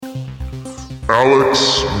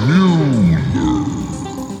Alex Mueller.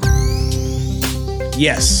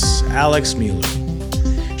 Yes, Alex Mueller.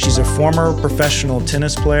 She's a former professional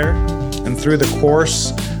tennis player, and through the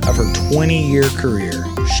course of her 20-year career,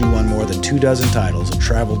 she won more than 24 titles and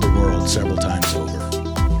traveled the world several times over.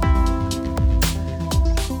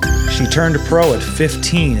 She turned pro at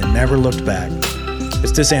 15 and never looked back.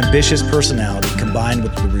 It's this ambitious personality combined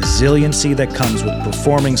with the resiliency that comes with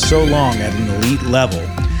performing so long at an elite level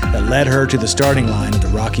that led her to the starting line at the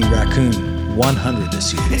Rocky Raccoon 100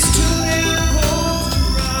 this year.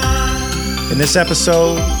 In this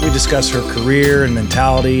episode, we discuss her career and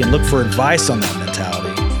mentality and look for advice on that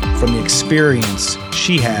mentality from the experience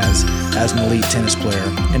she has as an elite tennis player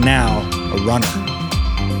and now a runner.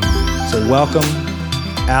 So welcome,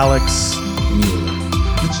 Alex Mueller.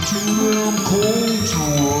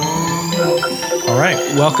 All right,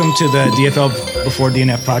 welcome to the DFL Before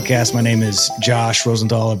DNF podcast. My name is Josh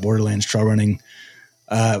Rosenthal of Borderlands Trail Running.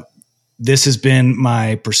 This has been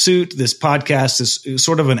my pursuit. This podcast is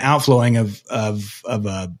sort of an outflowing of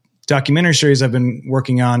a documentary series I've been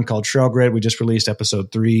working on called Trail Grit. We just released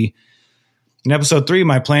episode 3. In episode 3,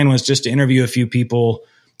 my plan was just to interview a few people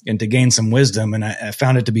and to gain some wisdom, and I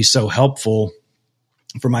found it to be so helpful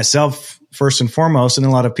for myself first and foremost, and a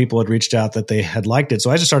lot of people had reached out that they had liked it.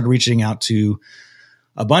 So I just started reaching out to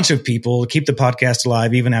a bunch of people to keep the podcast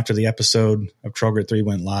alive even after the episode of Trail Grit 3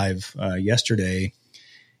 went live yesterday.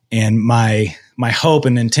 And my hope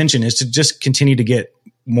and intention is to just continue to get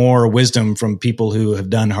more wisdom from people who have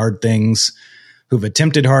done hard things, who've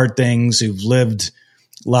attempted hard things, who've lived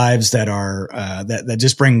lives that are that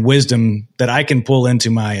just bring wisdom that I can pull into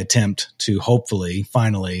my attempt to hopefully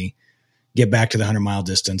finally get back to the 100-mile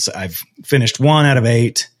distance. I've finished 1 out of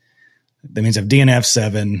 8. That means I've DNF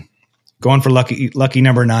 7, going for lucky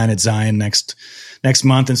number 9 at Zion next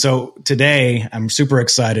month. And so today I'm super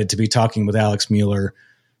excited to be talking with Alex Mueller,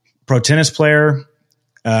 pro tennis player.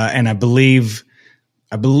 And I believe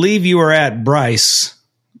you were at Bryce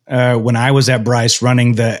when I was at Bryce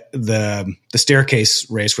running the staircase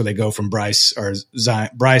race where they go from Bryce,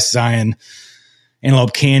 Zion,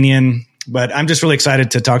 Antelope Canyon. But I'm just really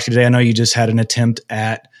excited to talk to you today. I know you just had an attempt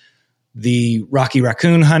at the Rocky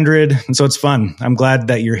Raccoon 100, and so it's fun. I'm glad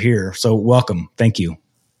that you're here. So welcome. Thank you.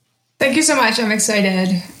 Thank you so much. I'm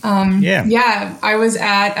excited. Yeah, I was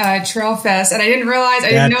at Trail Fest, and I didn't realize, I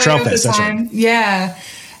didn't know it at the time. Right. Yeah,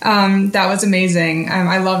 that was amazing.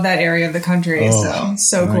 I love that area of the country.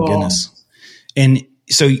 So cool. My goodness. And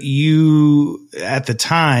so you, at the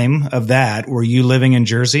time of that, were you living in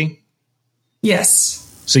Jersey? Yes.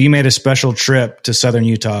 So you made a special trip to Southern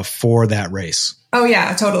Utah for that race. Oh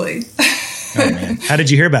yeah, totally. Oh man. How did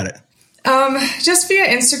you hear about it? Just via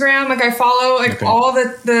Instagram. Like I follow all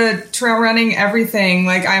the trail running, everything.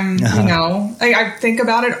 Like I think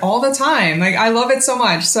about it all the time. Like I love it so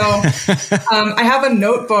much. So, I have a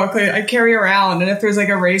notebook I carry around, and if there's like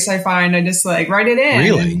a race I find, I just like write it in.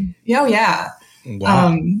 Really? Yeah.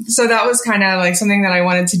 Wow. So that was kind of like something that I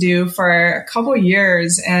wanted to do for a couple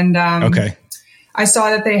years. And, I saw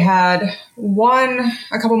that they had one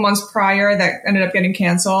a couple months prior that ended up getting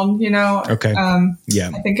canceled, Okay. I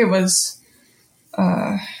think it was,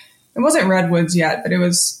 it wasn't Redwoods yet, but it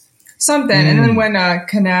was something. And then when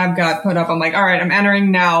Kanab got put up, I'm like, all right, I'm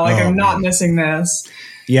entering now. Like I'm not missing this.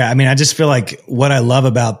 Yeah. I mean, I just feel like what I love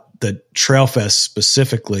about the Trail Fest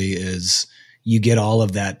specifically is you get all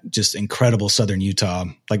of that just incredible Southern Utah.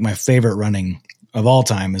 Like my favorite running of all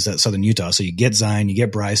time is that Southern Utah. So you get Zion, you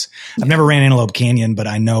get Bryce. I've never ran Antelope Canyon, but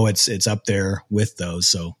I know it's up there with those.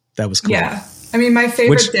 So that was cool. Yeah. I mean, my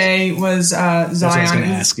favorite day was Zion. That's what I was going to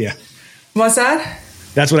ask. Yeah. What's that?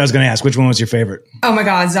 That's what I was going to ask. Which one was your favorite? Oh my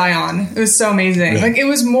God, Zion. It was so amazing. Yeah. Like it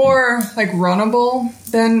was more like runnable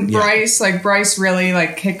than Bryce. Like Bryce really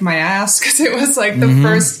like kicked my ass because it was like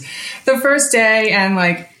the first day, and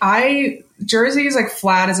like Jersey is like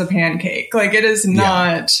flat as a pancake. Like it is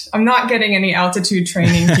not, I'm not getting any altitude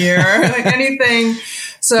training here, like anything.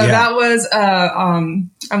 So that was, I'm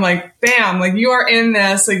like, bam, like you are in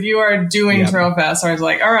this, like you are doing Trail Fest. So I was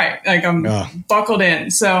like, all right, like I'm buckled in.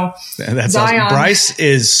 So that's Zion. Awesome. Bryce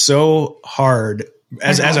is so hard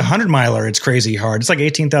as a 100-miler. It's crazy hard. It's like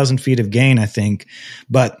 18,000 feet of gain, I think.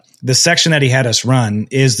 But the section that he had us run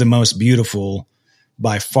is the most beautiful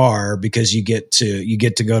by far, because you get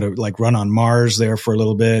to go to like run on Mars there for a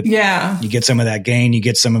little bit. Yeah. You get some of that gain, you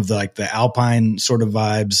get some of the Alpine sort of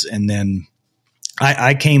vibes. And then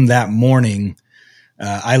I came that morning.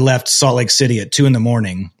 I left Salt Lake City at 2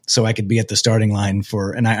 a.m. so I could be at the starting line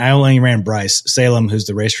and I only ran Bryce. Salem, who's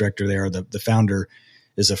the race director there, the founder,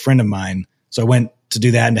 is a friend of mine. So I went to do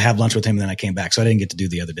that and to have lunch with him. And then I came back. So I didn't get to do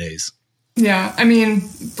the other days. Yeah. I mean,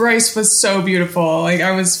 Bryce was so beautiful. Like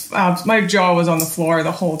my jaw was on the floor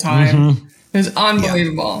the whole time. Mm-hmm. It was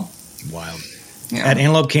unbelievable. Yeah. Wild. Yeah. At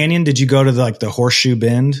Antelope Canyon, did you go to the Horseshoe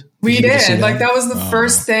Bend? We did. Like that was the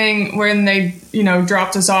first thing when they,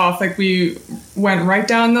 dropped us off. Like we went right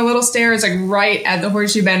down the little stairs, like right at the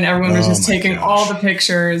Horseshoe Bend. Everyone was just taking all the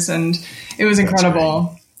pictures, and it was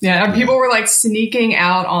incredible. Yeah, and people were like sneaking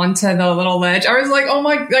out onto the little ledge. I was like, oh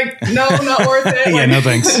my, no, not worth it. Yeah, like, no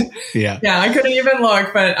thanks. Yeah. Yeah, I couldn't even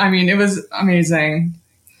look, but I mean, it was amazing.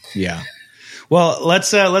 Yeah. Well,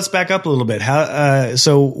 let's back up a little bit.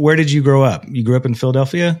 So where did you grow up? You grew up in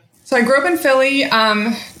Philadelphia? So I grew up in Philly,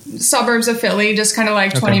 suburbs of Philly, just kind of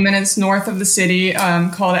like 20 minutes north of the city,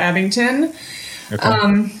 called Abington.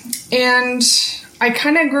 Okay. And I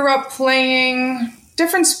kind of grew up playing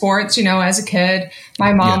different sports, as a kid.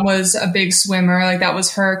 My mom was a big swimmer. Like that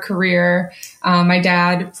was her career. My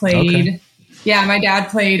dad played... Okay. Yeah, my dad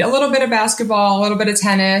played a little bit of basketball, a little bit of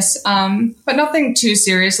tennis, but nothing too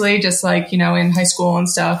seriously, just like, in high school and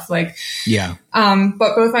stuff. Like, yeah. But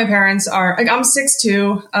both my parents are, like, I'm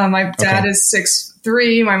 6'2". My dad is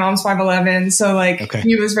 6'3". My mom's 5'11". So like,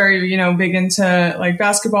 he was very, big into like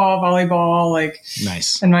basketball, volleyball, like.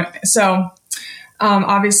 Nice. And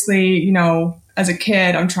obviously, as a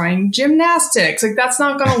kid, I'm trying gymnastics. Like that's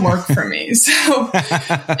not going to work for me. So,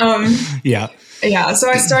 yeah. Yeah. So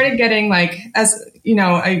I started getting like, as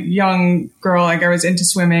a young girl, like I was into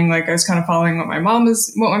swimming, like I was kind of following what my mom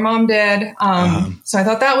did. So I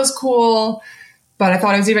thought that was cool, but I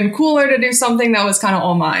thought it was even cooler to do something that was kind of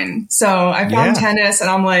all mine. So I found tennis and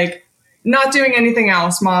I'm like, not doing anything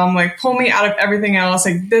else, Mom, like pull me out of everything else.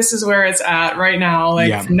 Like this is where it's at right now.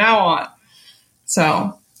 Like from now on.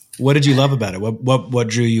 So what did you love about it? What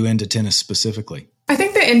drew you into tennis specifically? I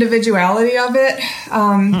think the individuality of it,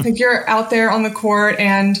 like you're out there on the court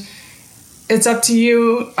and it's up to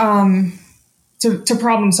you to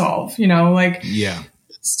problem solve, like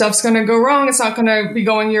stuff's going to go wrong. It's not going to be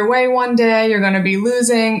going your way one day. You're going to be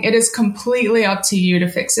losing. It is completely up to you to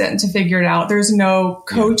fix it and to figure it out. There's no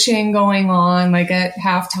coaching going on like at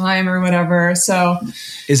halftime or whatever. So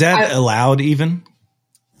is that allowed even?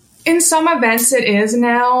 In some events it is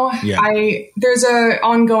now. There's a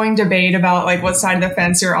ongoing debate about like what side of the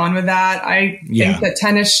fence you're on with that. I think that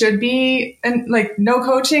tennis should be and like no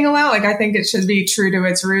coaching allowed. Like I think it should be true to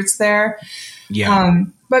its roots there. Yeah.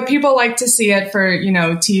 But people like to see it for,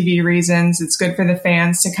 TV reasons. It's good for the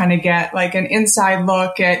fans to kind of get like an inside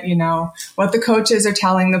look at, what the coaches are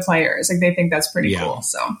telling the players. Like they think that's pretty cool.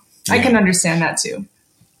 So I can understand that too.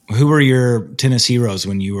 Who were your tennis heroes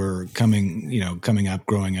when you were coming up,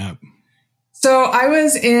 growing up? So I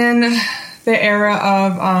was in the era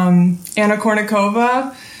of Anna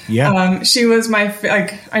Kournikova. Yeah. She was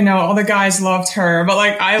I know all the guys loved her, but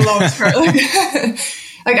like I loved her.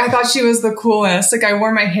 Like I thought she was the coolest. Like I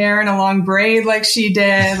wore my hair in a long braid like she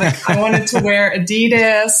did. Like I wanted to wear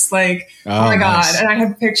Adidas. Like, oh my God. And I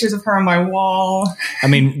have pictures of her on my wall. I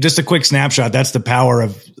mean, just a quick snapshot. That's the power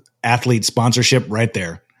of athlete sponsorship right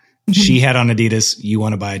there. She had on Adidas. You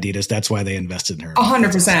want to buy Adidas. That's why they invested in her.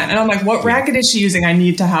 100%. And I'm like, what racket is she using? I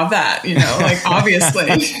need to have that, like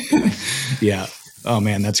obviously. Yeah. Oh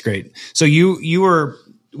man, that's great. So you were,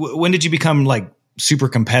 when did you become like super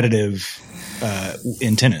competitive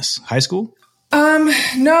in tennis? High school?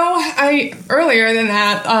 No, earlier than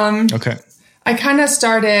that. Okay. I kind of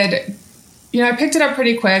started, I picked it up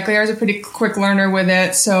pretty quickly. I was a pretty quick learner with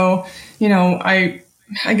it. So, I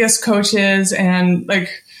guess coaches and like,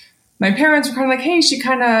 my parents were kind of like, hey, she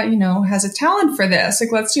kind of, has a talent for this.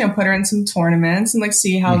 Like, let's, put her in some tournaments and like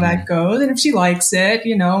see how that goes. And if she likes it,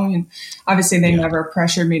 and obviously they never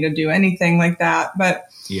pressured me to do anything like that. But,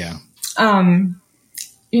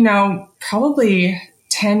 probably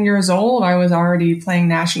 10 years old, I was already playing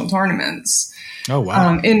national tournaments. Oh,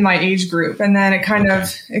 wow. In my age group. And then it kind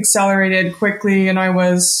of accelerated quickly. And I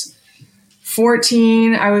was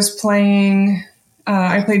 14. I was playing,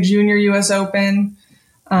 I played junior US Open.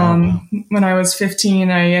 When I was 15,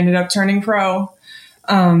 I ended up turning pro.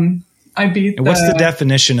 I beat. And what's the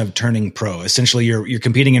definition of turning pro? Essentially, you're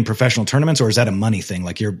competing in professional tournaments, or is that a money thing?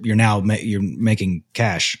 Like you're making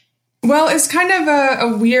cash. Well, it's kind of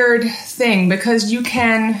a weird thing because you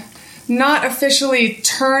can not officially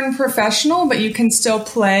turn professional, but you can still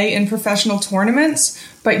play in professional tournaments,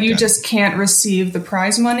 but you just can't receive the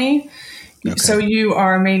prize money. Okay. So you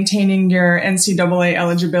are maintaining your NCAA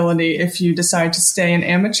eligibility if you decide to stay an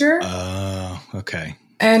amateur. Okay.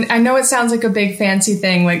 And I know it sounds like a big fancy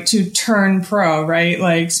thing, like to turn pro, right?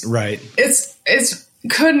 Like, right. It's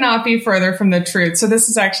could not be further from the truth. So this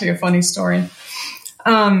is actually a funny story.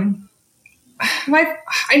 I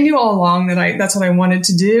knew all along that that's what I wanted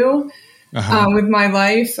to do. with my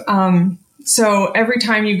life. So every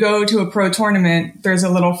time you go to a pro tournament, there's a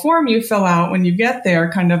little form you fill out when you get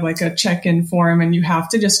there, kind of like a check-in form, and you have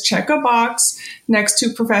to just check a box next to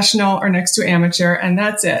professional or next to amateur, and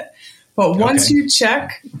that's it. But once you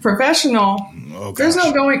check professional, there's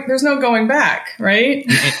no going back, right?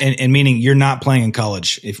 And meaning you're not playing in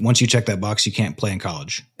college. If once you check that box, you can't play in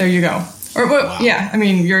college. There you go. Yeah, I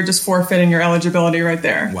mean, you're just forfeiting your eligibility right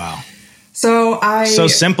there. Wow. So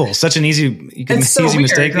simple, such an easy weird,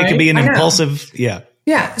 mistake. Right? It could be an impulsive. Yeah.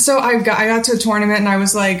 Yeah. So I got to a tournament and I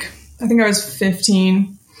was like, I think I was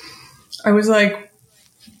 15. I was like,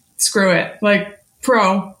 screw it. Like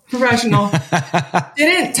professional.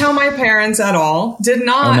 Didn't tell my parents at all. Did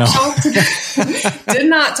not talk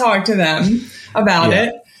to them about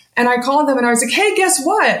it. And I called them and I was like, hey, guess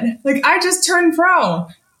what? Like, I just turned pro.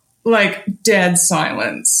 Like, dead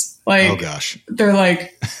silence. Like, oh gosh. They're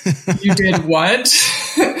like, you did what?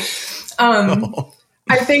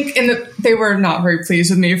 I think they were not very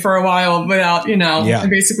pleased with me for a while without, I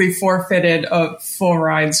basically forfeited a full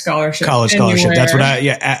ride scholarship. College scholarship. That's what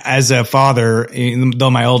as a father,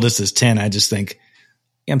 though my oldest is 10, I just think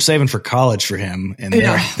I'm saving for college for him. And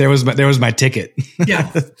there was my ticket.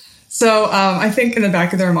 Yeah. So I think in the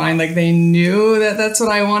back of their mind, like they knew that that's what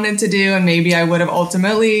I wanted to do. And maybe I would have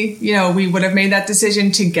ultimately, we would have made that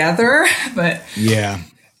decision together. But, there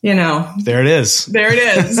it is. There it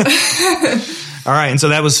is. All right. And so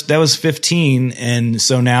that was 15. And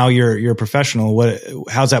so now you're a professional.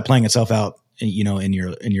 How's that playing itself out, in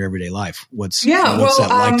your everyday life? What's that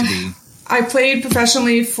like to be? I played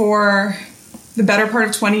professionally for the better part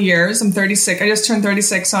of 20 years. I'm 36. I just turned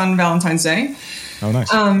 36 on Valentine's Day. Oh,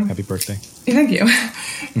 nice. Happy birthday. Thank you.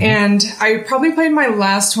 Mm-hmm. And I probably played my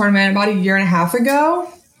last tournament about a year and a half ago.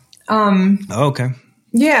 Okay.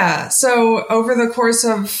 Yeah. So over the course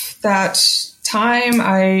of that time,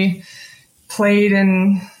 I played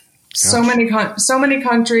in so many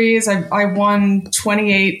countries. I won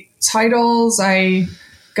 28 titles. I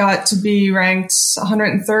got to be ranked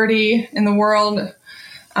 130 in the world.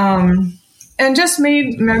 And just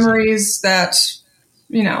made memories that,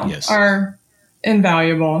 are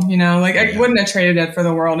invaluable, I wouldn't have traded it for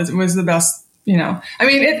the world. It was the best, I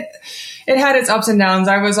mean, it had its ups and downs.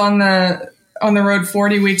 I was on the road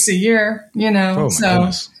 40 weeks a year,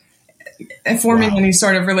 goodness. Forming any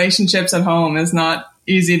sort of relationships at home is not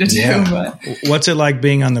easy to do. But what's it like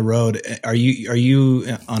being on the road? Are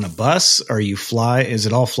you on a bus? Are you fly? Is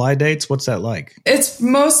it all fly dates? What's that like? It's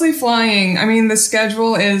mostly flying. I mean, the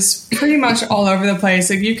schedule is pretty much all over the place.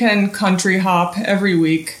 Like you can country hop every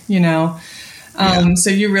week, so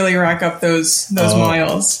you really rack up those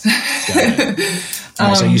miles. Got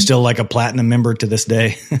it. So you still like a platinum member to this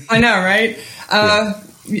day? I know, right?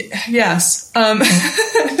 Yes.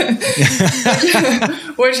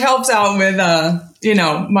 Which helps out with,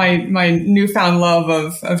 my newfound love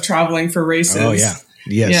of traveling for races. Oh yeah.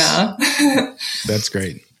 Yes. Yeah. That's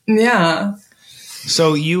great. Yeah.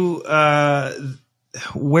 So you,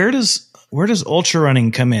 where does ultra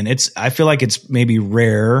running come in? I feel like it's maybe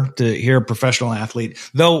rare to hear a professional athlete,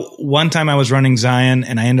 though. One time I was running Zion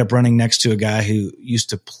and I ended up running next to a guy who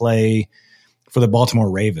used to play for the Baltimore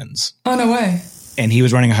Ravens. Oh, no way. And he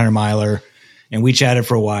was running a 100-miler and we chatted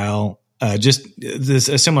for a while. A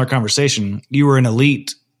similar conversation. You were an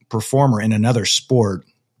elite performer in another sport.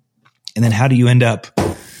 And then how do you end up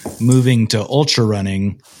moving to ultra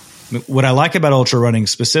running? What I like about ultra running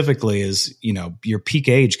specifically is, your peak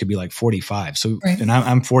age could be like 45. So, right. And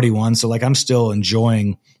I'm 41. So like, I'm still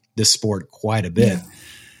enjoying this sport quite a bit,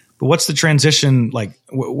 but what's the transition? Like,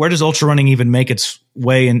 where does ultra running even make its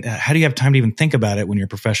way? And how do you have time to even think about it when you're a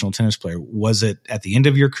professional tennis player? Was it at the end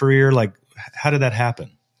of your career? Like, how did that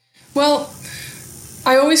happen? Well,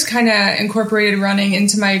 I always kind of incorporated running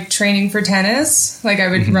into my training for tennis. Like I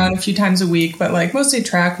would run a few times a week, but like mostly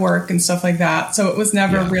track work and stuff like that. So it was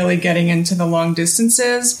never really getting into the long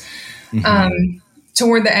distances.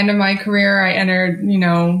 Toward the end of my career, I entered,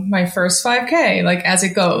 my first 5K, like as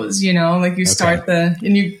it goes, like you start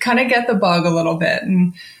and you kind of get the bug a little bit.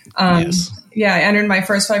 And, I entered my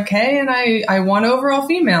first 5K and I won overall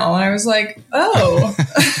female. And I was like, oh,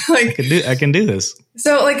 like I can do this.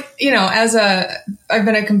 So like, I've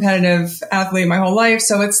been a competitive athlete my whole life.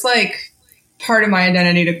 So it's like part of my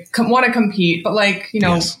identity to want to compete. But like,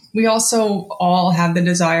 we also all have the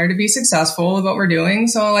desire to be successful with what we're doing.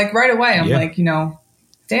 So like right away, I'm like,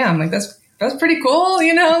 damn, like that's pretty cool,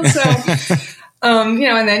 So,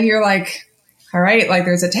 and then you're like, all right, like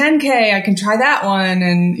there's a 10K, I can try that one.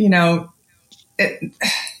 And,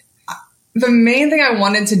 the main thing I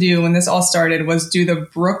wanted to do when this all started was do the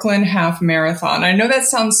Brooklyn half marathon. I know that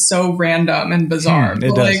sounds so random and bizarre,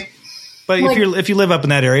 it does. But like, if you live up in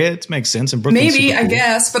that area, it makes sense. And Brooklyn's maybe, super cool. I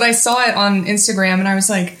guess. But I saw it on Instagram and I was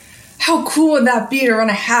like, how cool would that be to run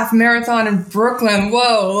a half marathon in Brooklyn?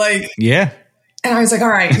 Whoa. Like, yeah. And I was like, all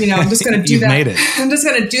right, I'm just going to do that. Made it. I'm just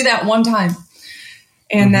going to do that one time.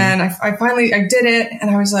 And then I finally did it. And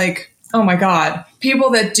I was like, oh my God, people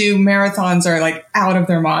that do marathons are like out of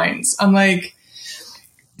their minds. I'm like,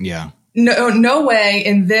 yeah, no way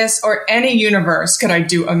in this or any universe could I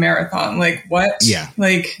do a marathon. Like what? Yeah.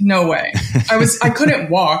 Like no way. I couldn't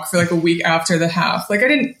walk for like a week after the half. Like I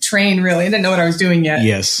didn't train really. I didn't know what I was doing yet.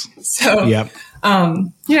 Yes. So, yep.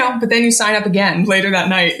 But then you sign up again later that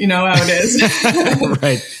night, you know how it is.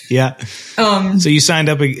 Right. Yeah. So you signed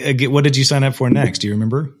up, what did you sign up for next? Do you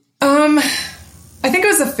remember? I think it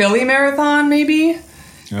was the Philly marathon maybe.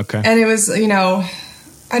 Okay. And it was,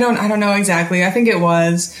 I don't know exactly. I think it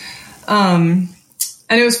was, and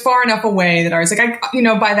it was far enough away that I was like,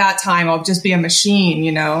 by that time I'll just be a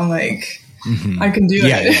machine, like I can do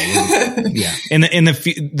it. Yeah. And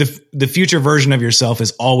the future version of yourself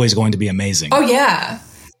is always going to be amazing. Oh yeah.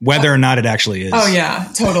 Whether or not it actually is. Oh yeah,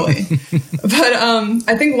 totally. But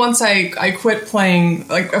I think once I quit playing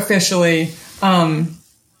like officially on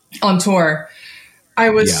tour, I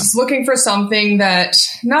was looking for something that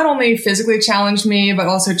not only physically challenged me, but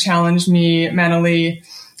also challenged me mentally,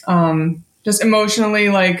 just emotionally.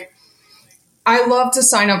 Like I love to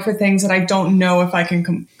sign up for things that I don't know if I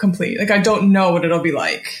can complete. Like I don't know what it'll be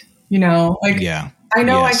like, I know I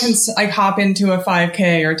can like hop into a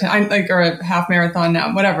 5K or or a half marathon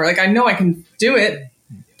now, whatever. Like I know I can do it,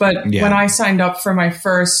 but when I signed up for my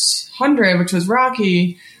first 100, which was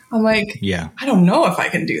Rocky, I'm like, I don't know if I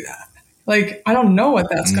can do that. Like I don't know what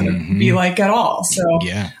that's going to be like at all. So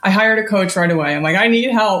I hired a coach right away. I'm like, I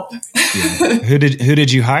need help. Who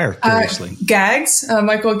did you hire previously? Gags,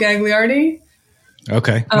 Michael Gagliardi.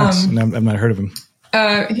 Okay, nice. I've not heard of him.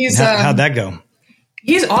 How'd that go?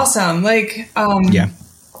 He's awesome. Like,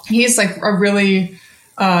 he's like a really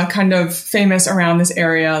kind of famous around this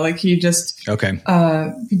area. Like he just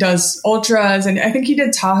he does ultras, and I think he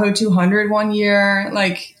did Tahoe 200 one year.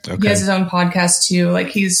 Like he has his own podcast too. Like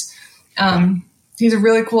he's a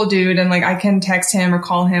really cool dude, and like I can text him or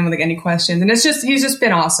call him with like any questions, and he's just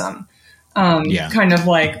been awesome. Kind of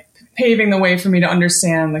like paving the way for me to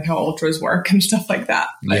understand like how ultras work and stuff like that.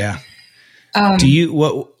 But,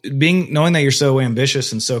 knowing that you're so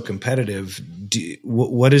ambitious and so competitive,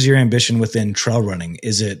 what is your ambition within trail running?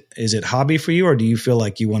 Is it hobby for you, or do you feel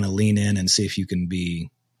like you want to lean in and see if you can be,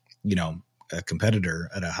 a competitor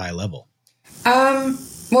at a high level?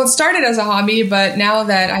 Well, it started as a hobby, but now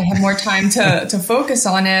that I have more time to focus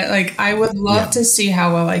on it, like I would love to see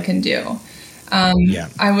how well I can do.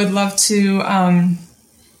 I would love to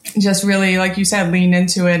just really, like you said, lean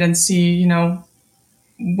into it and see,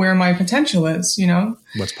 where my potential is,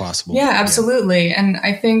 what's possible. Yeah, absolutely. Yeah. And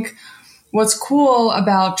I think what's cool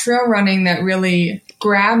about trail running that really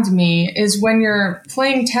grabbed me is when you're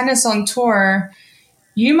playing tennis on tour,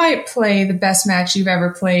 you might play the best match you've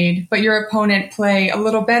ever played, but your opponent play a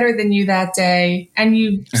little better than you that day, and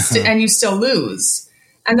you still lose.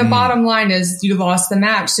 And the bottom line is you lost the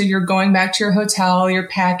match. So you're going back to your hotel, you're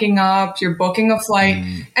packing up, you're booking a flight,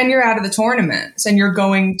 and you're out of the tournaments, and you're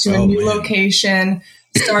going to a new location,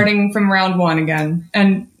 starting from round one again.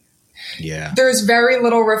 And there's very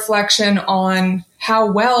little reflection on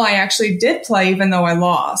how well I actually did play, even though I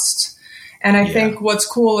lost. And I think what's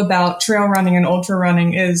cool about trail running and ultra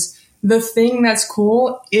running is the thing that's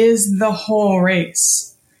cool is the whole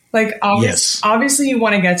race. Like, obviously you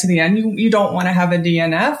want to get to the end. You don't want to have a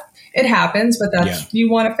DNF. It happens, but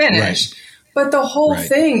you want to finish. Right. But the whole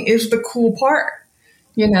thing is the cool part,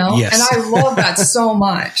 And I love that so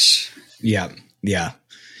much. Yeah. Yeah.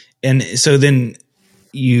 And so then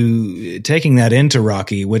you taking that into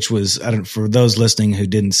Rocky, which was, for those listening who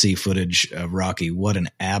didn't see footage of Rocky, what an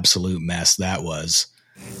absolute mess that was.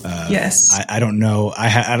 Yes. I don't know.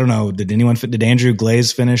 I don't know. Did Andrew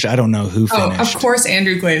Glaze finish? I don't know who finished. Oh, of course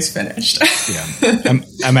Andrew Glaze finished.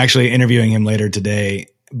 I'm actually interviewing him later today,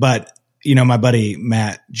 but my buddy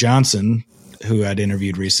Matt Johnson, who I'd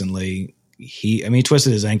interviewed recently, he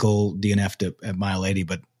twisted his ankle, DNF'd at mile 80,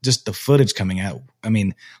 but just the footage coming out,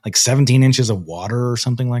 like 17 inches of water or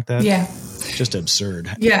something like that. Yeah. Just absurd.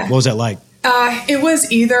 Yeah. What was that like? It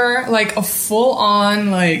was either like a full on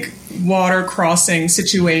like water crossing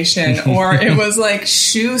situation, or it was like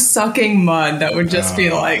shoe sucking mud that would just be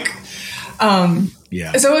like, So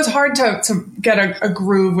it was hard to get a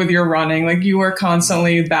groove with your running. Like you were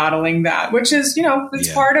constantly battling that, which is,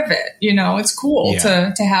 it's part of it. It's cool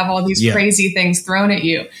to have all these crazy things thrown at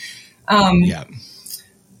you.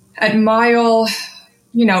 At mile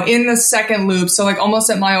in the second loop, so like almost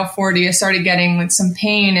at mile 40, I started getting like some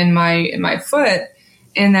pain in my foot.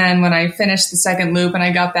 And then when I finished the second loop and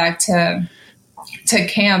I got back to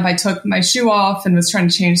camp, I took my shoe off and was trying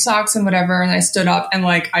to change socks and whatever. And I stood up and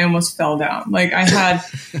like, I almost fell down. Like I had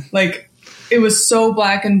like, it was so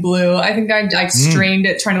black and blue. I think I strained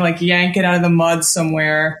it trying to like yank it out of the mud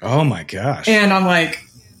somewhere. Oh my gosh. And I'm like,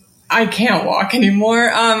 I can't walk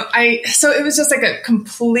anymore. So it was just like a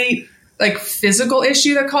complete like physical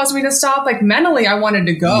issue that caused me to stop. Like mentally, I wanted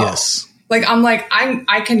to go. Yes. Like, I'm like,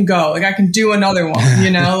 I can go. Like I can do another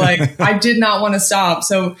one, like I did not want to stop.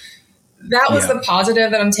 So that was the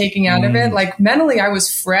positive that I'm taking out of it. Like mentally, I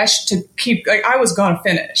was fresh to keep, like I was going to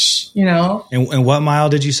finish, And what mile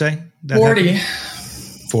did you say? 40.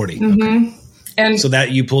 40. Mm-hmm. Okay. And so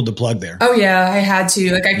that you pulled the plug there. Oh yeah, I had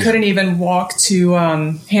to. Like I couldn't even walk to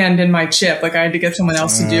hand in my chip. Like I had to get someone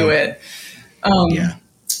else to do it.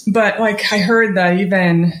 But like I heard that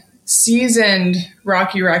even seasoned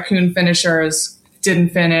Rocky Raccoon finishers didn't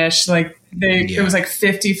finish. Like it was like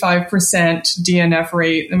 55% DNF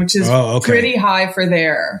rate, which is pretty high for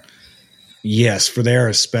there. Yes, for there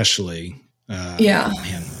especially. Man.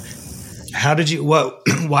 How did you?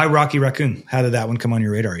 Why Rocky Raccoon? How did that one come on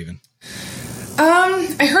your radar even?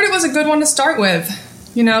 I heard it was a good one to start with.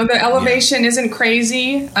 The elevation isn't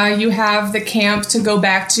crazy. You have the camp to go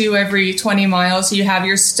back to every 20 miles. So you have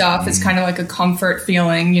your stuff. It's kind of like a comfort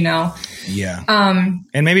feeling, Yeah.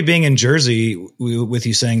 And maybe being in Jersey, with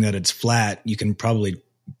you saying that it's flat, you can probably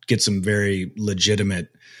get some very legitimate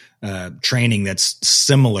training that's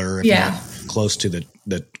similar, if not close to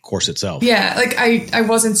the course itself. Yeah, like I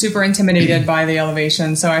wasn't super intimidated by the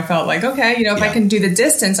elevation, so I felt like, okay, if I can do the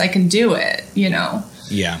distance, I can do it, Yeah.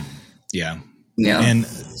 And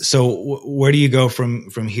so where do you go from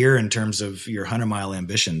here in terms of your 100-mile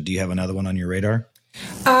ambition? Do you have another one on your radar?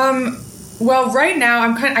 Well, right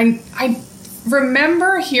now I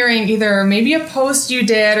remember hearing either maybe a post you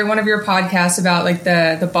did or one of your podcasts about like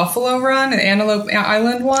the Buffalo Run, the Antelope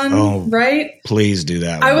Island one, right? Please do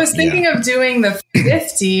that one. I was thinking of doing the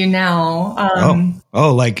 50 now.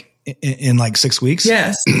 Like in like 6 weeks?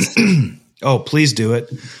 Yes. Oh, please do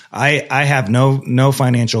it. I have no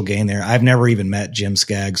financial gain there. I've never even met Jim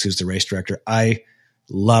Skaggs, who's the race director. I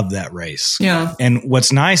love that race. Yeah. And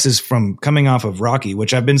what's nice is from coming off of Rocky,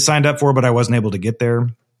 which I've been signed up for, but I wasn't able to get there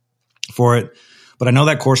for it. But I know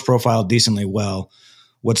that course profile decently well.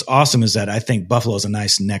 What's awesome is that I think Buffalo is a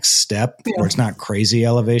nice next step where it's not crazy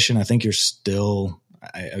elevation. I think you're still,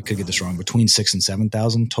 I could get this wrong, between 6,000 and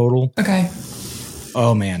 7,000 total. Okay.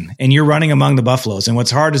 Oh man. And you're running among the buffaloes. And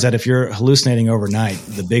what's hard is that if you're hallucinating overnight,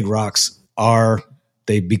 the big rocks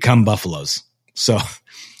they become buffaloes. So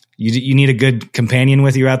you need a good companion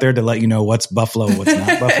with you out there to let you know what's buffalo, what's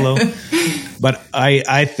not buffalo. But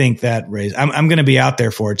I think that race, I'm going to be out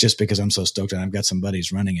there for it just because I'm so stoked and I've got some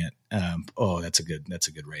buddies running it. That's a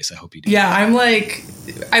good race. I hope you do. Yeah. I'm like,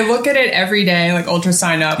 I look at it every day, like ultra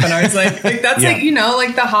sign up. And I was like that's like,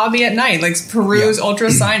 like the hobby at night, like peruse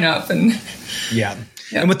ultra sign up. And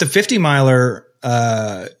And with the 50 miler,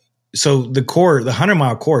 so the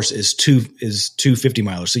 100-mile course is two 50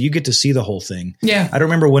 milers. So you get to see the whole thing. Yeah. I don't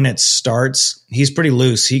remember when it starts. He's pretty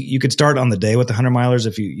loose. You could start on the day with the 100 milers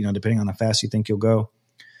if you depending on how fast you think you'll go,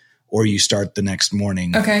 or you start the next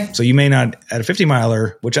morning. Okay. So you may not at a 50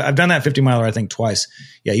 miler, which I've done that 50 miler, I think twice.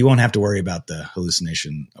 Yeah. You won't have to worry about the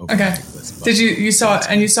hallucination. Okay. Did you saw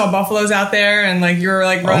buffaloes out there and like, you're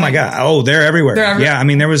like, running. Oh my God. Oh, they're everywhere. Yeah. I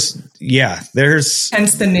mean, there's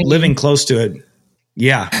hence the name. Living close to it.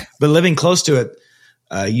 Yeah. But living close to it,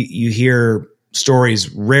 you hear stories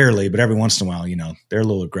rarely, but every once in a while, they're a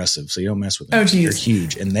little aggressive. So you don't mess with them. Oh, geez. They're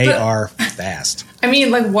huge and they are fast. I mean,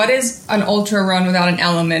 like what is an ultra run without an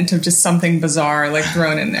element of just something bizarre like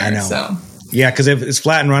thrown in there? I know. So. Yeah. Cause if it's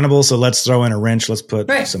flat and runnable, so let's throw in a wrench. Let's put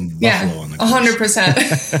some buffalo on the course.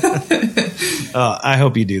 100%. I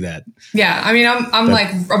hope you do that. Yeah. I mean, I'm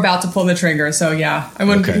like about to pull the trigger. So I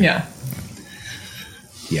wouldn't,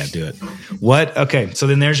 Yeah, do it. What? Okay, so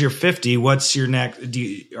then there's your 50. What's your next?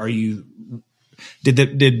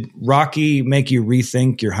 Did Rocky make you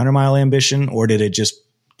rethink your 100-mile ambition, or did it just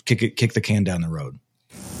kick the can down the road?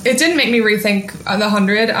 It didn't make me rethink the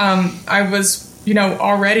 100. I was,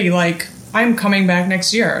 already like, I'm coming back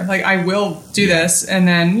next year. Like, I will do this, and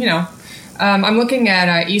then I'm looking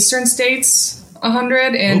at Eastern States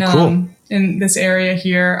 100 in this area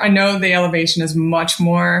here. I know the elevation is much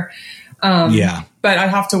more. But I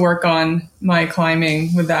have to work on my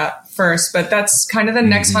climbing with that first. But that's kind of the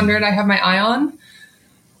next 100 I have my eye on.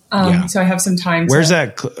 So I have some time. Where's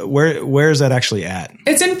that? Where is that actually at?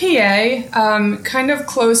 It's in PA, kind of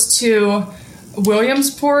close to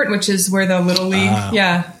Williamsport, which is where the Little League,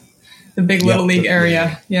 the big Little League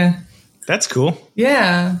area. Yeah. That's cool.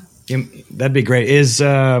 Yeah. That'd be great. There's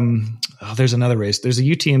another race. There's a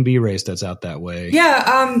UTMB race that's out that way.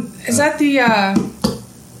 Yeah. Is that the, I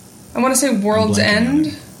want to say World's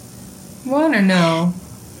End one or no?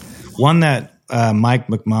 One that Mike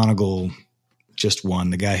McMonagle just won,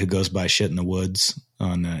 the guy who goes by Shit in the Woods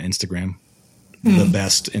on Instagram. The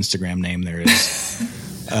best Instagram name there is.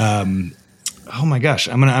 Oh my gosh.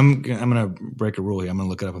 I'm gonna break a rule here. I'm gonna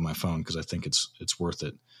look it up on my phone because I think it's worth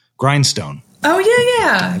it. Grindstone. Oh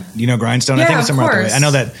yeah. You know Grindstone? Yeah, I think it's somewhere out there. course. I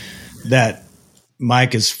know that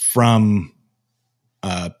Mike is from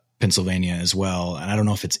Pennsylvania as well, and I don't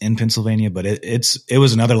know if it's in Pennsylvania, but it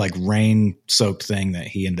was another like rain soaked thing that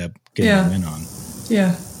he ended up getting a win on.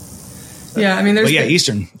 Yeah. Yeah. I mean, there's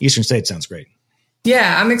Eastern State sounds great.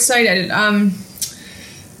 Yeah, I'm excited.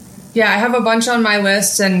 Yeah, I have a bunch on my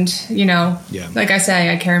list, and like I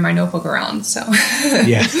say, I carry my notebook around. So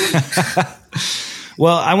yeah.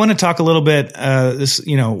 Well, I want to talk a little bit.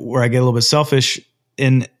 Where I get a little bit selfish.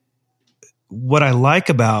 In what I like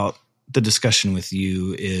about the discussion with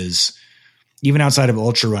you is, even outside of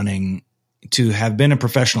ultra running, to have been a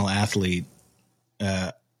professional athlete,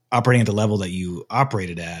 operating at the level that you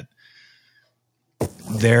operated at.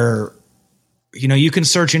 You can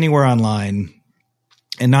search anywhere online.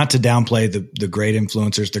 And not to downplay the great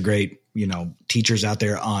influencers, the great, teachers out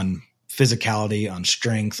there on physicality, on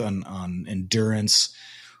strength, on endurance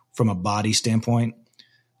from a body standpoint.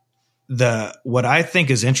 What I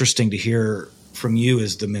think is interesting to hear from you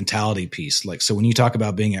is the mentality piece. Like, so when you talk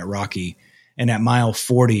about being at Rocky and at mile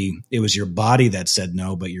 40, it was your body that said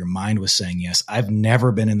no, but your mind was saying yes. I've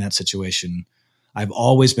never been in that situation. I've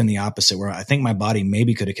always been the opposite, where I think my body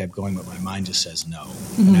maybe could have kept going, but my mind just says no.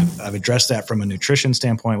 Mm-hmm. And I've addressed that from a nutrition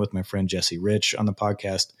standpoint with my friend Jesse Rich on the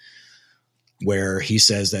podcast, where he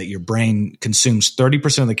says that your brain consumes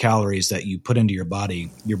 30% of the calories that you put into your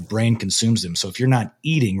body. Your brain consumes them. So if you're not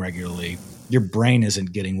eating regularly, your brain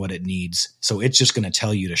isn't getting what it needs. So it's just going to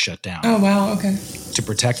tell you to shut down. Oh, wow. Okay. To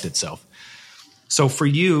protect itself. So for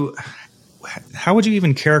you, how would you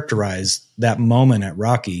even characterize that moment at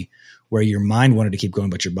Rocky where your mind wanted to keep going,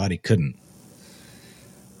 but your body couldn't?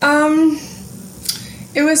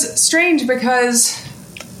 It was strange because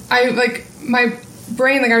my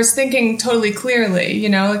brain, I was thinking totally clearly,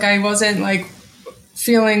 I wasn't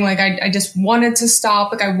feeling like I just wanted to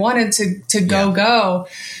stop. I wanted to go.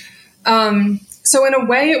 So in a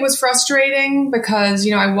way it was frustrating because,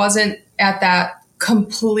 I wasn't at that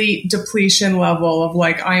complete depletion level of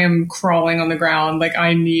I am crawling on the ground.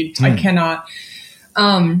 I cannot,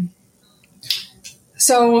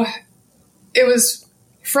 so it was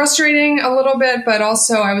frustrating a little bit, but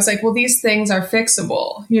also I was like, well, these things are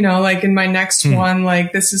fixable, in my next one,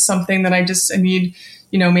 this is something that I need,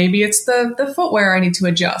 maybe it's the footwear I need to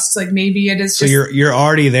adjust. Maybe it is. So you're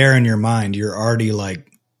already there in your mind. You're already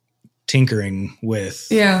tinkering with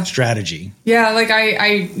strategy. Yeah.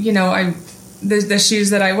 The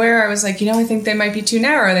shoes that I wear, I was I think they might be too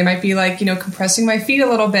narrow. They might be compressing my feet a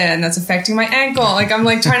little bit, and that's affecting my ankle.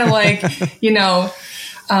 I'm trying to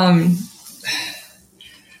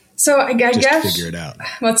so I guess figure it out.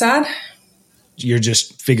 What's that? You're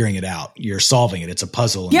just figuring it out. You're solving it. It's a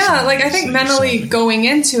puzzle. Yeah. I think mentally going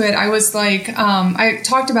into it, I was I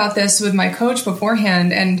talked about this with my coach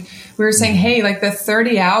beforehand, and we were saying, hey, the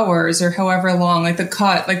 30 hours or however long, the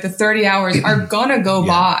cut, the 30 hours are gonna go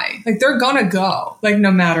by. They're gonna go,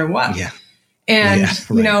 no matter what. Yeah. And,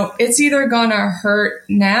 it's either gonna hurt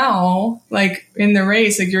now, in the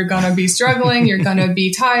race, you're gonna be struggling, you're gonna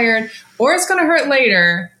be tired, or it's gonna hurt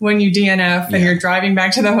later when you DNF and you're driving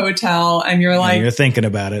back to the hotel and you're you're thinking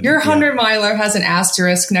about it. Your 100 miler has an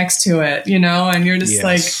asterisk next to it, and you're just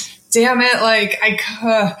damn it,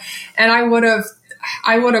 and I would have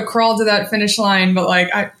crawled to that finish line, but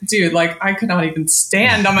I could not even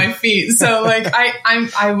stand on my feet. So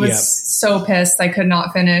I was so pissed I could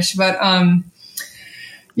not finish. But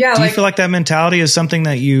do you feel like that mentality is something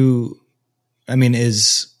that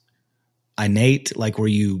is innate?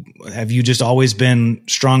 Have you just always been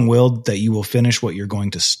strong-willed that you will finish what you're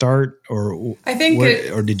going to start, or I think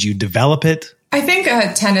or did you develop it? I think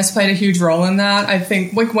tennis played a huge role in that. I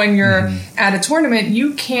think when you're at a tournament,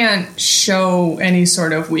 you can't show any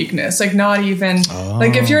sort of weakness. Not even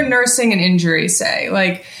if you're nursing an injury,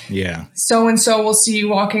 say, so-and-so will see you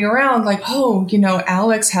walking around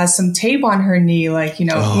Alex has some tape on her knee. Better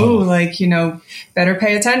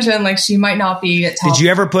pay attention. She might not be at top. Did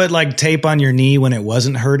you ever put tape on your knee when it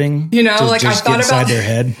wasn't hurting? I thought about their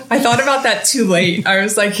head. I thought about that too late. I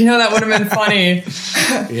was that would have been funny.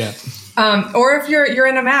 Yeah. Or if you're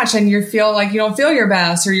in a match and you feel like you don't feel your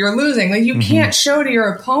best or you're losing, like you can't show to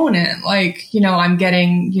your opponent, like,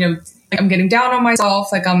 I'm getting down on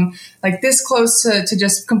myself. Like I'm like this close to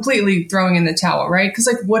just completely throwing in the towel. Right. Cause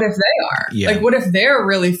like, what if they are like, what if they're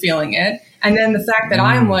really feeling it? And then the fact that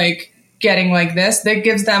I'm like getting like this, that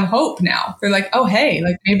gives them hope now. They're like, oh, hey,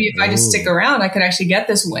 like maybe if I just stick around, I could actually get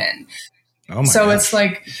this win. So gosh. It's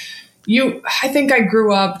like I think I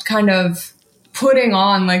grew up kind of putting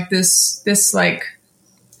on like this like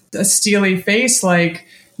a steely face, like,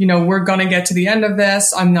 we're going to get to the end of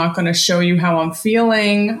this. I'm not going to show you how I'm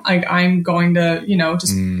feeling. Like I'm going to,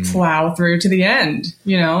 just plow through to the end,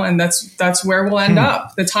 and that's where we'll end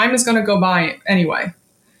up. The time is going to go by anyway,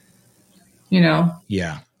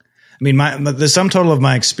 Yeah. I mean, the sum total of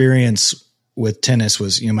my experience with tennis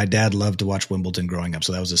was, my dad loved to watch Wimbledon growing up.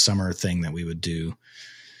 So that was a summer thing that we would do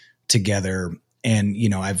together. And,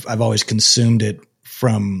 I've always consumed it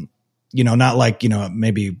from, not like,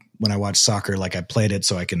 maybe when I watch soccer, like I played it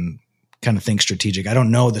so I can kind of think strategic. I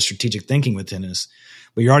don't know the strategic thinking with tennis,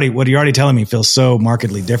 but what you're already telling me feels so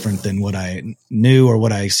markedly different than what I knew or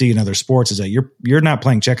what I see in other sports, is that you're not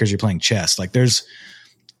playing checkers, you're playing chess. Like there's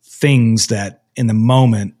things that in the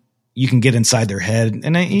moment you can get inside their head,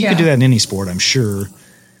 and you can do that in any sport, I'm sure,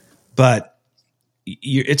 but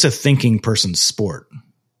it's a thinking person's sport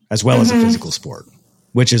as well as a physical sport,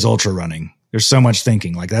 which is ultra running. There's so much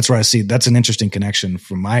thinking. Like that's where I see that's an interesting connection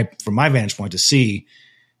from my vantage point to see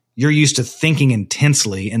you're used to thinking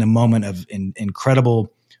intensely in a moment of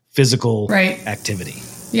incredible physical activity.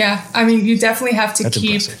 Yeah. I mean, you definitely have to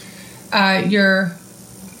keep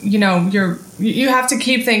you have to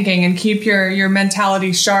keep thinking and keep your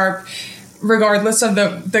mentality sharp, regardless of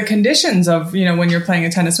the conditions of, when you're playing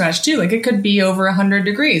a tennis match too. Like it could be over 100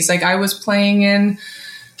 degrees. Like I was playing in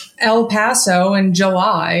El Paso in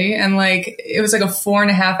July, and like it was like a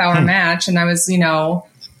 4.5 hour match, and I was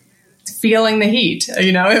feeling the heat.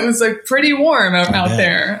 It was like pretty warm out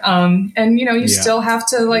there, and you still have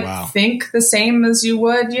to like think the same as you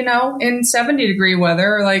would in 70 degree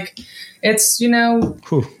weather. Like it's in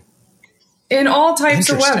all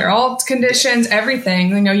types of weather, all conditions,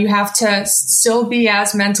 everything. You have to still be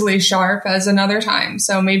as mentally sharp as another time.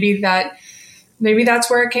 So maybe that's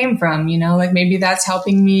where it came from, like maybe that's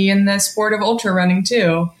helping me in the sport of ultra running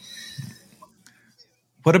too.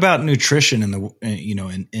 What about nutrition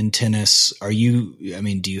in tennis? Do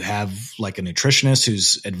you have like a nutritionist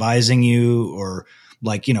who's advising you, or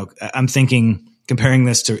like, I'm thinking comparing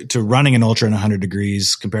this to running an ultra in 100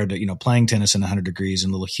 degrees compared to, playing tennis in 100 degrees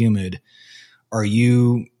and a little humid. Had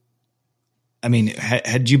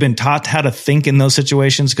you been taught how to think in those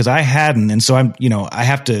situations? Because I hadn't. And so I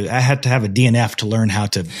had to have a DNF to learn how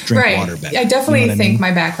to drink water better. I definitely think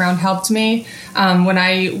my background helped me. When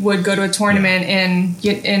I would go to a tournament in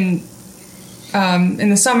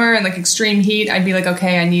the summer and like extreme heat, I'd be like,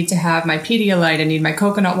 okay, I need to have my Pedialyte. I need my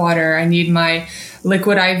coconut water. I need my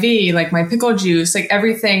liquid IV, like my pickle juice, like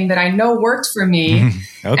everything that I know worked for me.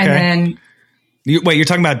 Okay. And then wait, you're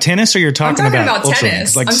talking about tennis, or you're talking about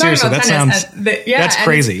tennis? Like seriously, that sounds that's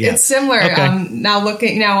crazy. It's similar. Okay. Now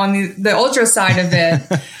looking on the ultra side of it,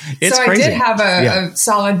 so crazy. I did have a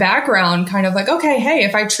solid background, kind of like, okay, hey,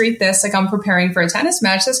 if I treat this like I'm preparing for a tennis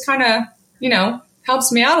match, this kind of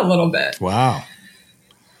helps me out a little bit. Wow,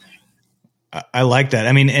 I like that.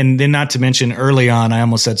 I mean, and then not to mention early on, I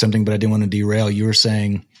almost said something, but I didn't want to derail. You were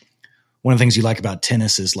saying one of the things you like about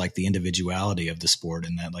tennis is like the individuality of the sport,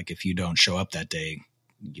 and that like if you don't show up that day,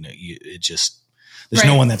 there's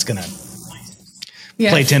no one that's going to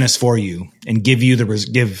play tennis for you and give you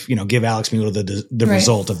give Alex Mueller the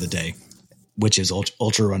result of the day, which is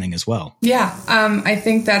ultra running as well. Yeah. I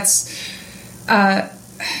think that's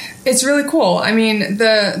it's really cool. I mean,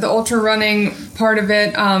 the ultra running part of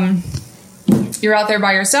it, you're out there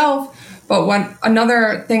by yourself. But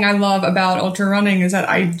another thing I love about ultra running is that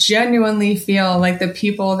I genuinely feel like the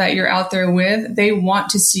people that you're out there with, they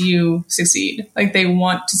want to see you succeed. Like they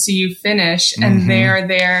want to see you finish, and they're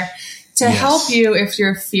there to help you if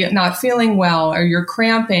you're not feeling well or you're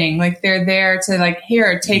cramping. Like they're there to like,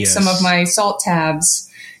 here, take some of my salt tabs,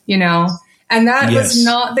 And that was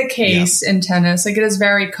not the case in tennis. Like it is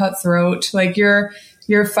very cutthroat. Like you're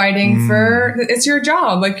fighting for, it's your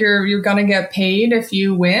job. Like you're going to get paid if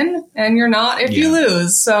you win, and you're not if you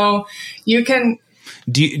lose. So you can.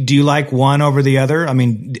 Do you like one over the other? I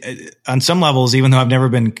mean, on some levels, even though I've never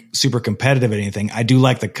been super competitive at anything, I do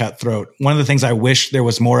like the cutthroat. One of the things I wish there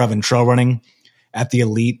was more of in trail running at the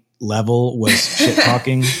elite level was shit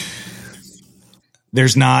talking.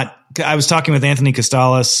 There's not. I was talking with Anthony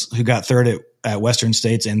Costales, who got third at Western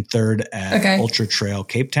States and third at Ultra Trail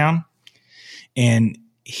Cape Town. And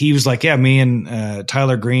he was like, yeah, me and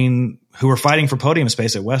Tyler Green, who were fighting for podium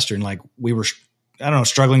space at Western, like we were, I don't know,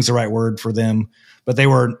 struggling is the right word for them, but they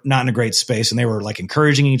were not in a great space and they were like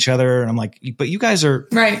encouraging each other. And I'm like, but you guys are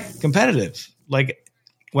competitive. Like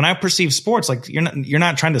when I perceive sports, like you're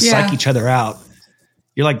not trying to psych each other out.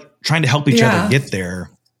 You're like trying to help each other get there.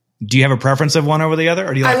 Do you have a preference of one over the other,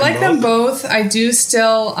 or do you like I like them both? I do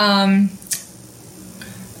still.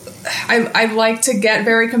 I like to get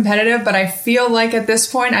very competitive, but I feel like at this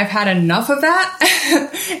point I've had enough of that.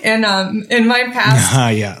 And in my past,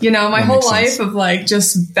 my whole life of like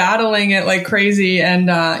just battling it like crazy, and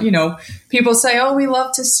people say, "Oh, we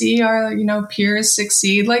love to see our peers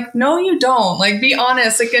succeed." Like, no, you don't. Like, be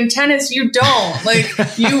honest. Like in tennis, you don't. Like,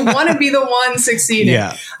 you want to be the one succeeding.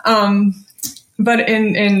 Yeah. But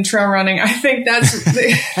in trail running, I think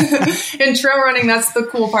that's in trail running, that's the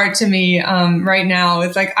cool part to me right now.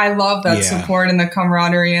 It's like I love that support and the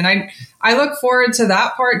camaraderie, and I look forward to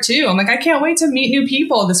that part too. I'm like, I can't wait to meet new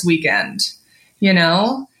people this weekend,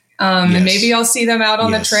 and maybe I'll see them out on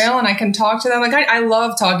the trail and I can talk to them. Like I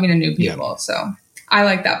love talking to new people, so I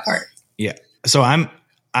like that part. Yeah. So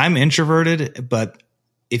I'm introverted, but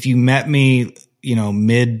if you met me,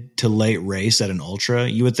 mid to late race at an ultra,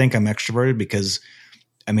 you would think I'm extroverted because,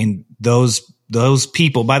 I mean, those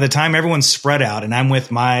people, by the time everyone's spread out and I'm with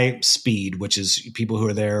my speed, which is people who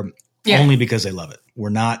are there only because they love it. We're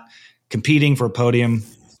not competing for a podium.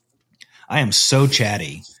 I am so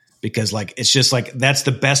chatty because like, it's just like, that's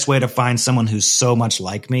the best way to find someone who's so much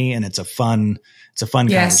like me. And it's a fun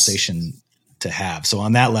conversation to have. So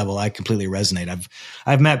on that level, I completely resonate.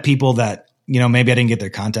 I've met people that, maybe I didn't get their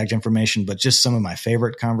contact information, but just some of my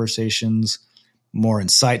favorite conversations, more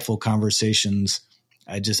insightful conversations.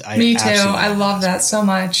 Me too. I love that so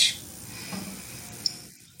much.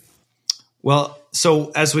 Well,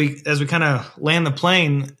 so as we kind of land the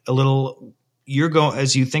plane a little,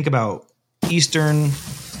 as you think about Eastern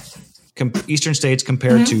states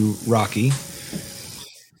compared to Rocky,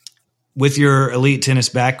 with your elite tennis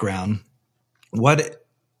background,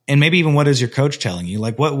 and maybe even what is your coach telling you?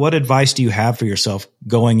 Like what advice do you have for yourself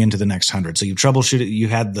going into the next 100? So you troubleshoot it. You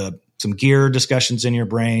had some gear discussions in your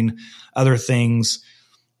brain, other things.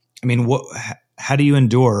 I mean, how do you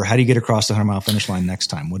endure? How do you get across the 100-mile finish line next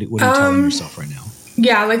time? What are you telling yourself right now?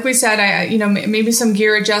 Yeah, like we said, maybe some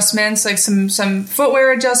gear adjustments, like some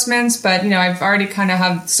footwear adjustments, but I've already kind of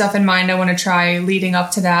have stuff in mind I want to try leading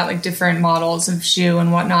up to that, like different models of shoe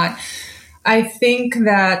and whatnot. I think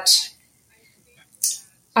that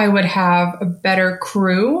I would have a better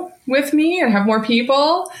crew with me and have more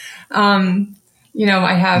people. I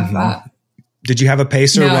have. Did you have a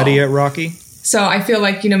pacer ready at Rocky? So I feel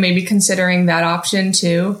like, maybe considering that option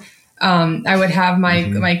too. I would have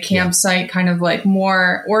my campsite kind of like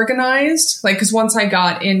more organized. Like, cause once I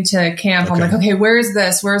got into camp, I'm like, okay, where's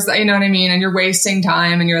this? Where's that? You know what I mean? And you're wasting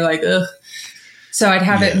time and you're like, ugh. So I'd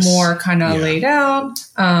have it more kind of laid out,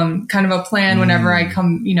 kind of a plan whenever I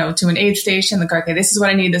come, to an aid station, like, okay, this is what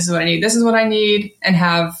I need. This is what I need. This is what I need. And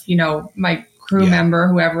have, my crew member,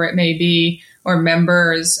 whoever it may be, or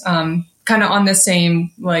members, kind of on the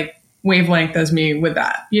same like wavelength as me with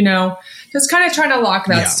that, just kind of trying to lock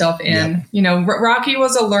that stuff in. Rocky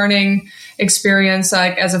was a learning experience,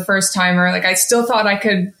 like as a first timer. Like I still thought I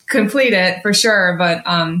could complete it for sure. But,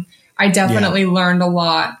 I definitely learned a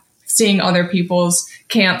lot seeing other people's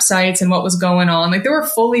campsites and what was going on. Like there were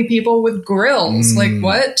fully people with grills. Like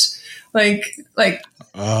what? Like,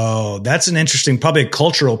 oh, that's an interesting, probably a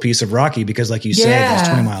cultural piece of Rocky, because like you said, those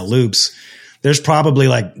 20-mile loops, there's probably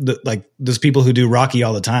like those people who do Rocky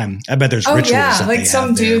all the time. I bet there's rituals. Yeah. Like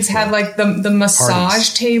some dudes had like the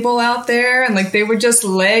massage table out there and like they would just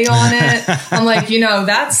lay on it. I'm like,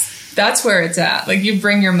 that's where it's at. Like you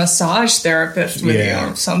bring your massage therapist with you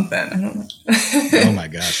or something. I don't know. Oh my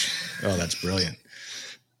gosh. Oh, that's brilliant.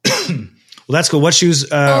 Well, that's cool. What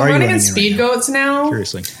shoes are you running in speed goats now?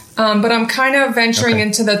 Seriously. But I'm kind of venturing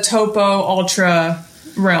into the Topo Ultra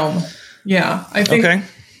realm. Yeah. I think. Okay.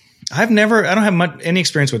 I don't have any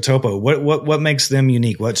experience with Topo. What makes them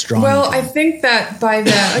unique? What's strong? Well, I think that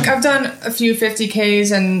I've done a few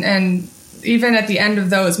 50Ks and even at the end of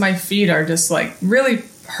those, my feet are just like really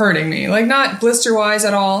hurting me. Like not blister wise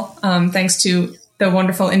at all. Thanks to the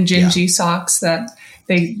wonderful Injinji socks that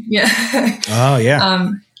Oh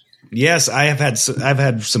yeah. Yes, I've had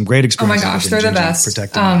some great experiences. Oh my gosh, they're the best.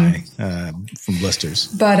 Protecting from blisters.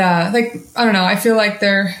 But I don't know. I feel like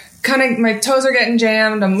they're kind of, my toes are getting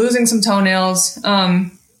jammed. I'm losing some toenails.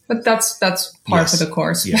 But that's par for the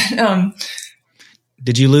course. Yeah.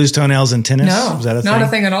 Did you lose toenails in tennis? No, was that not a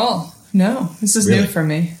thing at all. No, this is new for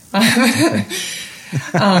me.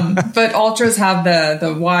 But ultras have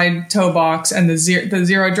the wide toe box and the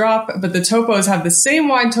zero drop, but the topos have the same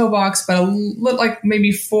wide toe box, but like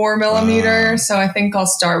maybe 4 millimeters. So I think I'll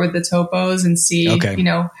start with the topos and see,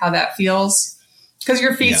 how that feels. Because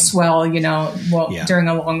your feet swell, during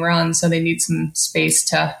a long run, so they need some space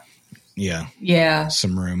to. Yeah.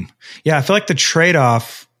 Some room. Yeah, I feel like the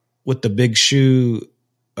trade-off with the big shoe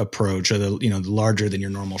approach, or the larger than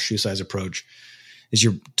your normal shoe size approach, is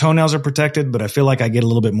your toenails are protected, but I feel like I get a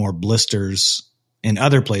little bit more blisters in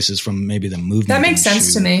other places from maybe the movement. That makes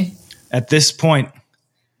sense to me. At this point,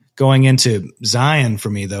 going into Zion for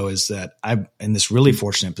me though, is that I'm in this really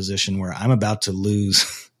fortunate position where I'm about to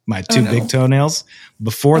lose my two big toenails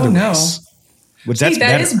before the race, which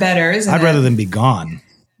that is better, isn't it? I'd rather them be gone.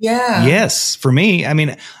 Yeah. Yes. For me, I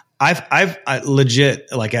mean, I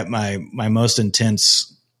legit, like at my most intense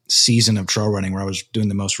season of trail running where I was doing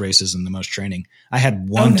the most races and the most training, I had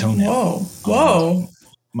one toenail. Whoa.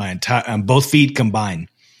 My entire, both feet combined.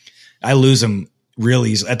 I lose them real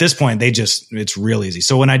easy. At this point, it's real easy.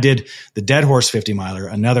 So when I did the Dead Horse 50 miler,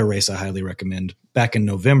 another race I highly recommend, back in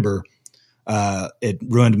November, it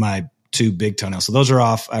ruined my two big toenails. So those are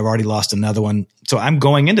off. I've already lost another one. So I'm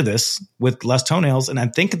going into this with less toenails, and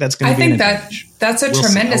I'm thinking that's going to be an advantage. That's a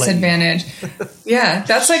tremendous advantage. Yeah,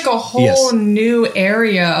 that's like a whole new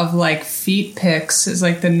area of like feet picks is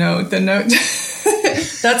like the note.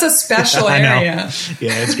 That's a special area.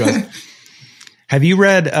 Yeah, it's gross. Have you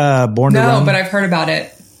read Born to Run? No, but I've heard about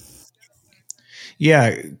it.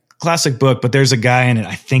 Yeah, classic book, but there's a guy in it,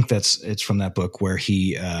 I think it's from that book, where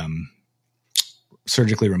he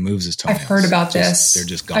surgically removes his toenails. I've heard about this. They're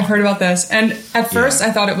just gone. I've heard about this. And at first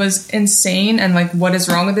I thought it was insane and like, what is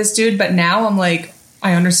wrong with this dude? But now I'm like,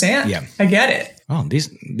 I understand. Yeah. I get it. Oh, these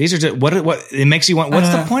are just, what it makes you want. What's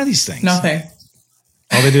the point of these things? Nothing.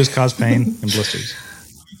 All they do is cause pain and blisters.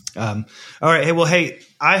 All right. Hey,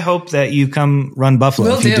 I hope that you come run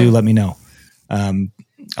Buffalo. If you do, let me know.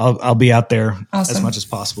 I'll be out there as much as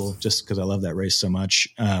possible just because I love that race so much.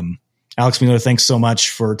 Alex Mueller, thanks so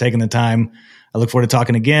much for taking the time. I look forward to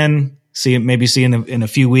talking again. Maybe see you in a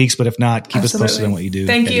few weeks, but if not, keep us posted on what you do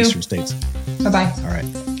at Eastern States. Bye-bye. All right.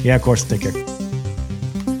 Yeah, of course. Take care.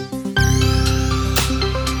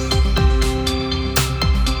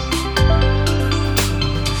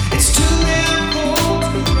 It's too damn cold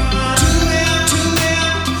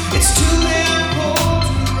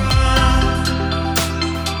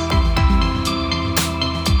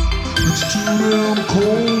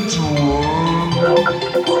to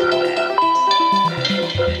run.